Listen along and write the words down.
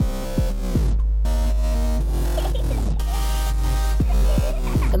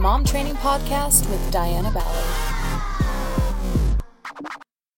Mom Training Podcast with Diana Ballard.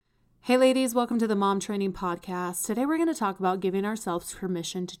 Hey ladies, welcome to the Mom Training Podcast. Today we're going to talk about giving ourselves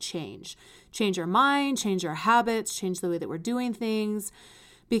permission to change. Change our mind, change our habits, change the way that we're doing things.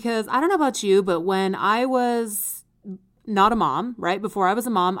 Because I don't know about you, but when I was not a mom, right? Before I was a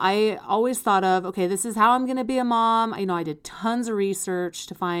mom, I always thought of, okay, this is how I'm going to be a mom. I did tons of research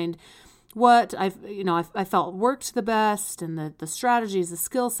to find what I felt worked the best, and the strategies, the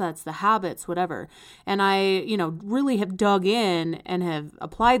skill sets, the habits, whatever. And I, really have dug in and have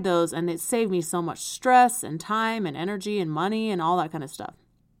applied those, and it saved me so much stress and time and energy and money and all that kind of stuff.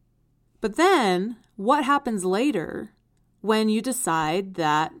 But then what happens later when you decide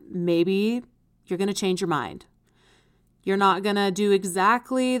that maybe you're going to change your mind? You're not going to do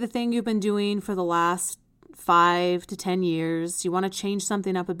exactly the thing you've been doing for the last 5 to 10 years. You want to change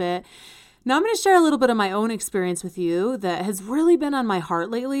something up a bit. Now I'm going to share a little bit of my own experience with you that has really been on my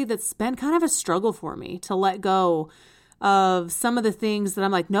heart lately. That's been kind of a struggle for me to let go of some of the things that I'm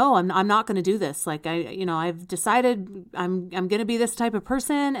like, no, I'm not going to do this. Like I've decided I'm going to be this type of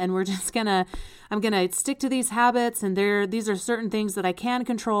person, and I'm going to stick to these habits, and these are certain things that I can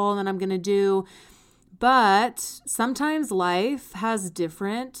control and I'm going to do. But sometimes life has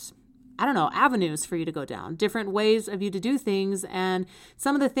different avenues for you to go down, different ways of you to do things. And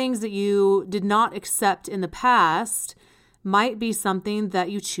some of the things that you did not accept in the past might be something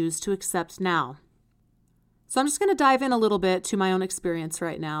that you choose to accept now. So I'm just going to dive in a little bit to my own experience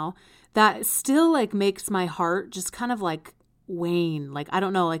right now that still makes my heart just kind of wane.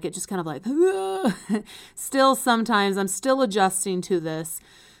 It just kind of still sometimes I'm still adjusting to this.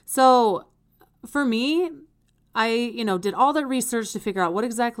 So for me, I, did all that research to figure out what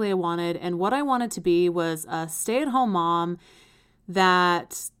exactly I wanted, and what I wanted to be was a stay-at-home mom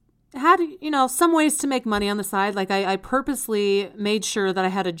that had, some ways to make money on the side. I purposely made sure that I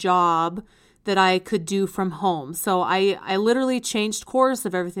had a job that I could do from home. So I literally changed course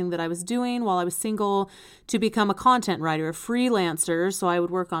of everything that I was doing while I was single to become a content writer, a freelancer. So I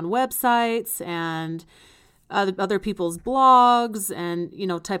would work on websites and other people's blogs and,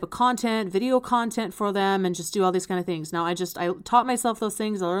 type of content, video content for them, and just do all these kind of things. Now, I taught myself those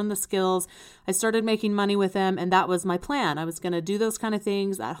things. I learned the skills. I started making money with them, and that was my plan. I was going to do those kind of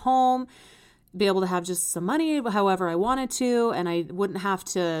things at home, be able to have just some money however I wanted to, and I wouldn't have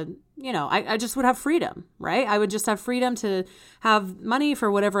to, I just would have freedom, right? I would just have freedom to have money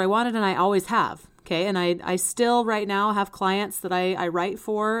for whatever I wanted, and I always have. Okay. And I still right now have clients that I write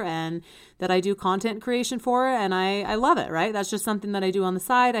for and that I do content creation for, and I love it, right? That's just something that I do on the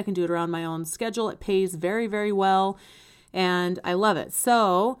side. I can do it around my own schedule. It pays very, very well, and I love it.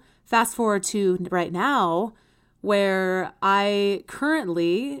 So fast forward to right now, where I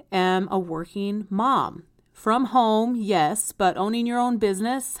currently am a working mom. From home, yes, but owning your own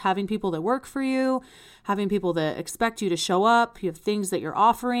business, having people that work for you, having people that expect you to show up, you have things that you're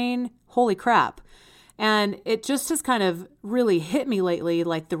offering, holy crap. And it just has kind of really hit me lately,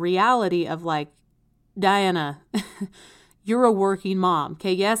 the reality of Diana, you're a working mom.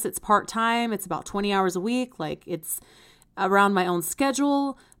 Okay, yes, it's part-time, it's about 20 hours a week, it's around my own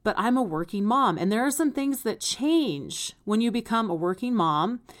schedule, but I'm a working mom. And there are some things that change when you become a working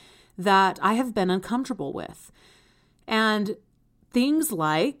mom that I have been uncomfortable with. And things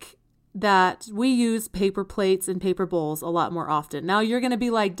like that we use paper plates and paper bowls a lot more often. Now you're going to be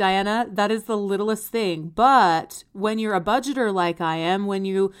like, Diana, that is the littlest thing. But when you're a budgeter like I am, when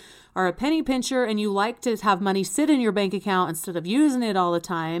you are a penny pincher and you like to have money sit in your bank account instead of using it all the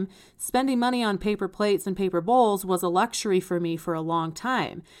time, spending money on paper plates and paper bowls was a luxury for me for a long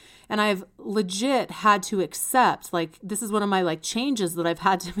time. And I've legit had to accept, this is one of my changes that I've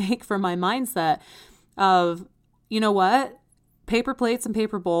had to make for my mindset of, you know what? Paper plates and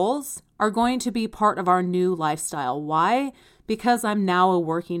paper bowls are going to be part of our new lifestyle. Why? Because I'm now a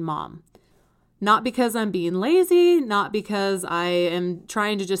working mom. Not because I'm being lazy, not because I am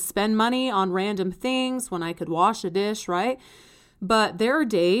trying to just spend money on random things when I could wash a dish, right? But there are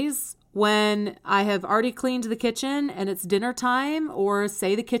days when I have already cleaned the kitchen and it's dinner time, or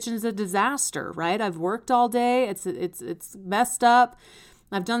say the kitchen is a disaster, right? I've worked all day. It's messed up.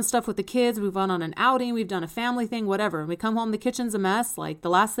 I've done stuff with the kids. We've gone on an outing. We've done a family thing, whatever. And we come home, the kitchen's a mess. The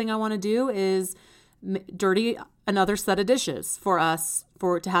last thing I want to do is dirty another set of dishes for us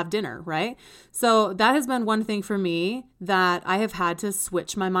to have dinner, right? So that has been one thing for me that I have had to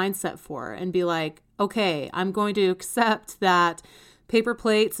switch my mindset for and be like, okay, I'm going to accept that paper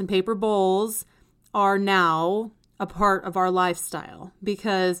plates and paper bowls are now a part of our lifestyle,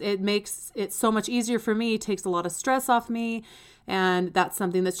 because it makes it so much easier for me, takes a lot of stress off me, and that's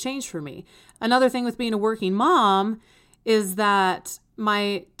something that's changed for me. Another thing with being a working mom is that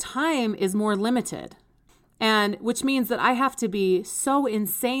my time is more limited, and which means that I have to be so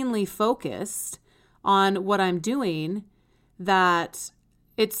insanely focused on what I'm doing that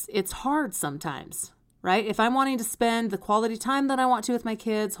it's hard sometimes, right? If I'm wanting to spend the quality time that I want to with my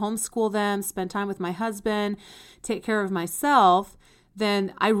kids, homeschool them, spend time with my husband, take care of myself,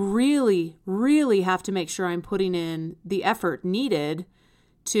 then I really, really have to make sure I'm putting in the effort needed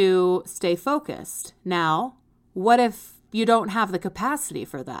to stay focused. Now, what if you don't have the capacity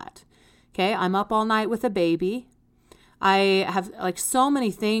for that? Okay, I'm up all night with a baby. I have like so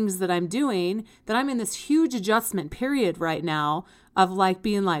many things that I'm doing that I'm in this huge adjustment period right now of like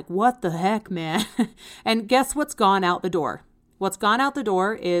being like, what the heck, man? And guess what's gone out the door? What's gone out the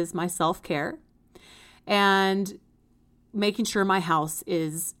door is my self-care and making sure my house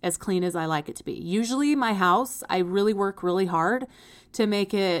is as clean as I like it to be. Usually my house, I really work really hard to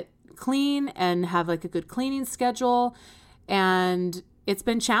make it clean and have like a good cleaning schedule. And it's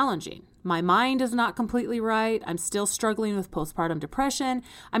been challenging. My mind is not completely right. I'm still struggling with postpartum depression.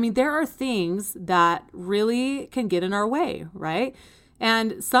 I mean, there are things that really can get in our way, right?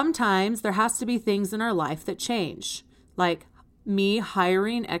 And sometimes there has to be things in our life that change, like me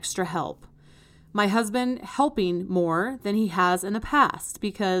hiring extra help, my husband helping more than he has in the past,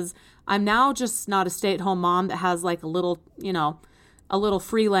 because I'm now just not a stay-at-home mom that has like a little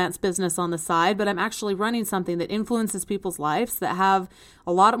freelance business on the side, but I'm actually running something that influences people's lives, that have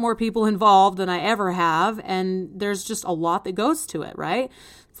a lot more people involved than I ever have. And there's just a lot that goes to it, right?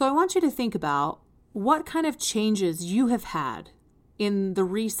 So I want you to think about what kind of changes you have had in the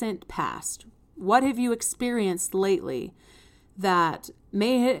recent past. What have you experienced lately that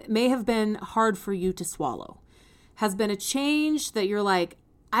may have been hard for you to swallow? Has been a change that you're like,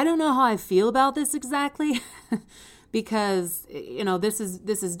 I don't know how I feel about this exactly. Because, this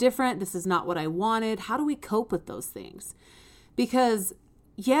is different. This is not what I wanted. How do we cope with those things? Because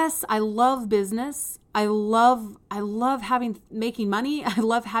yes, I love business. I love making money. I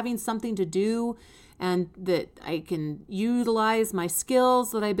love having something to do and that I can utilize my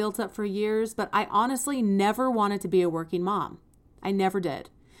skills that I built up for years. But I honestly never wanted to be a working mom. I never did.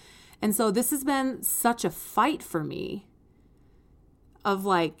 And so this has been such a fight for me of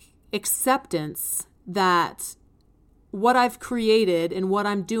like acceptance that what I've created and what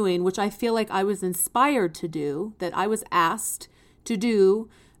I'm doing, which I feel like I was inspired to do, that I was asked to do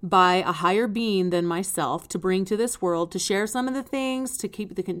by a higher being than myself, to bring to this world, to share some of the things, to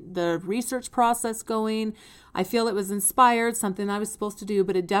keep the research process going. I feel it was inspired, something I was supposed to do,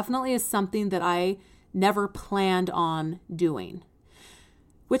 but it definitely is something that I never planned on doing.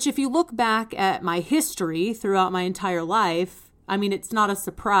 Which, if you look back at my history throughout my entire life, I mean, it's not a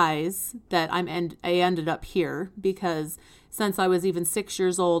surprise that I ended up here, because since I was even 6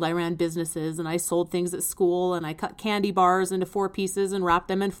 years old, I ran businesses and I sold things at school, and I cut candy bars into 4 pieces and wrapped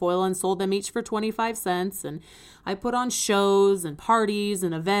them in foil and sold them each for 25 cents. And I put on shows and parties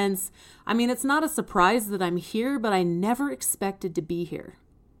and events. I mean, it's not a surprise that I'm here, but I never expected to be here.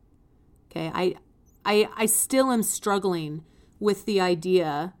 Okay. I still am struggling with the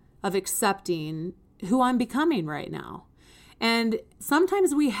idea of accepting who I'm becoming right now. And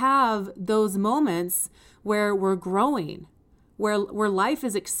sometimes we have those moments where we're growing, where life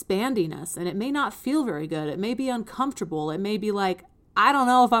is expanding us, and it may not feel very good. It may be uncomfortable. It may be like, I don't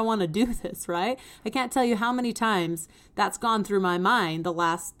know if I want to do this, right? I can't tell you how many times that's gone through my mind the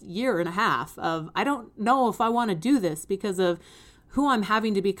last year and a half of, I don't know if I want to do this because of who I'm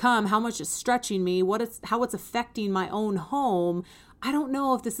having to become, how much it's stretching me, how it's affecting my own home. I don't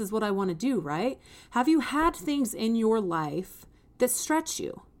know if this is what I want to do, right? Have you had things in your life that stretch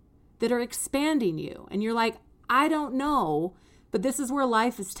you, that are expanding you? And you're like, I don't know, but this is where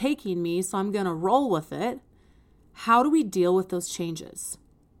life is taking me, so I'm going to roll with it. How do we deal with those changes?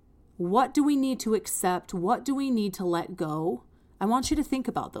 What do we need to accept? What do we need to let go? I want you to think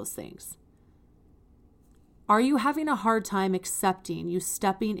about those things. Are you having a hard time accepting you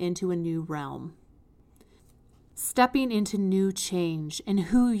stepping into a new realm? Stepping into new change and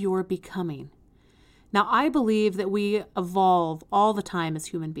who you're becoming. Now, I believe that we evolve all the time as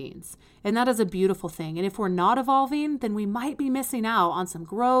human beings, and that is a beautiful thing. And if we're not evolving, then we might be missing out on some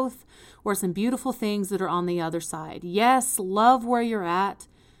growth or some beautiful things that are on the other side. Yes, love where you're at.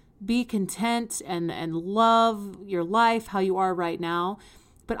 Be content and love your life how you are right now.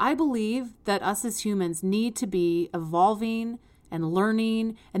 But I believe that us as humans need to be evolving and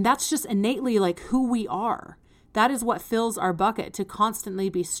learning, and that's just innately like who we are. That is what fills our bucket, to constantly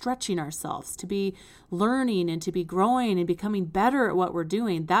be stretching ourselves, to be learning and to be growing and becoming better at what we're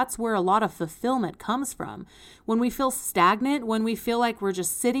doing. That's where a lot of fulfillment comes from. When we feel stagnant, when we feel like we're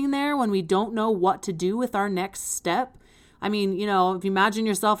just sitting there, when we don't know what to do with our next step, I mean, you know, if you imagine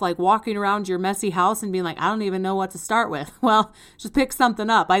yourself like walking around your messy house and being like, I don't even know what to start with. Well, just pick something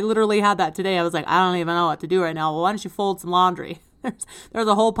up. I literally had that today. I was like, I don't even know what to do right now. Well, why don't you fold some laundry? There's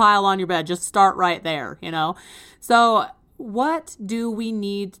a whole pile on your bed. Just start right there, you know? So what do we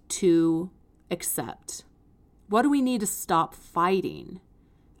need to accept? What do we need to stop fighting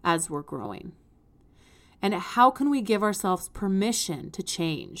as we're growing? And how can we give ourselves permission to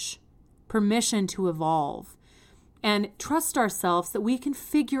change, permission to evolve, and trust ourselves that we can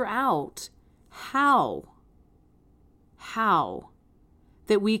figure out how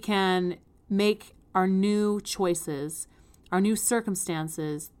that we can make our new choices, our new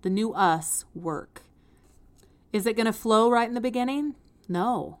circumstances, the new us work. Is it going to flow right in the beginning?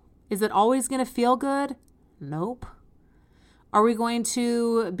 No. Is it always going to feel good? Nope. Are we going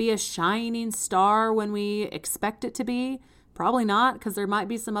to be a shining star when we expect it to be? Probably not, because there might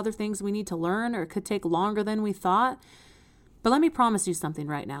be some other things we need to learn, or it could take longer than we thought. But let me promise you something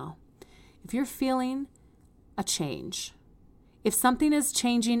right now. If you're feeling a change, if something is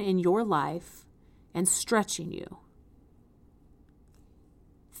changing in your life and stretching you,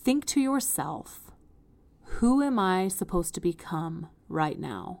 think to yourself, who am I supposed to become right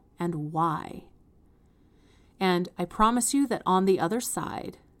now, and why? And I promise you that on the other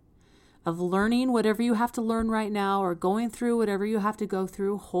side of learning whatever you have to learn right now, or going through whatever you have to go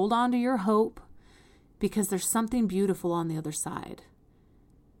through, hold on to your hope, because there's something beautiful on the other side.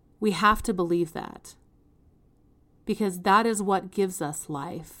 We have to believe that, because that is what gives us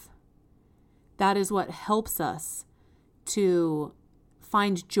life. That is what helps us to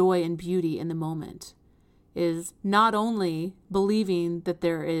find joy and beauty in the moment, is not only believing that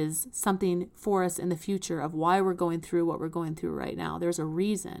there is something for us in the future of why we're going through what we're going through right now. There's a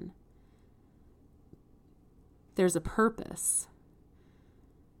reason. There's a purpose.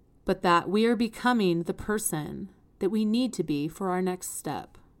 But that we are becoming the person that we need to be for our next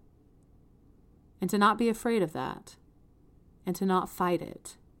step. And to not be afraid of that. And to not fight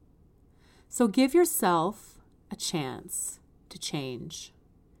it. So give yourself a chance to change.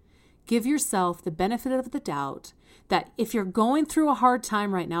 Give yourself the benefit of the doubt that if you're going through a hard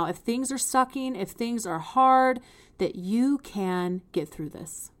time right now, if things are sucking, if things are hard, that you can get through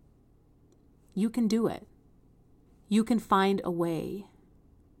this. You can do it. You can find a way.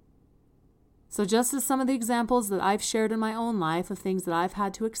 So just as some of the examples that I've shared in my own life of things that I've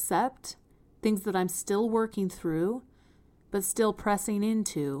had to accept, things that I'm still working through, but still pressing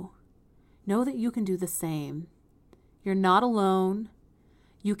into, know that you can do the same. You're not alone.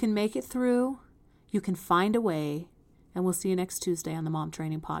 You can make it through. You can find a way. And we'll see you next Tuesday on the Mom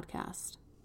Training Podcast.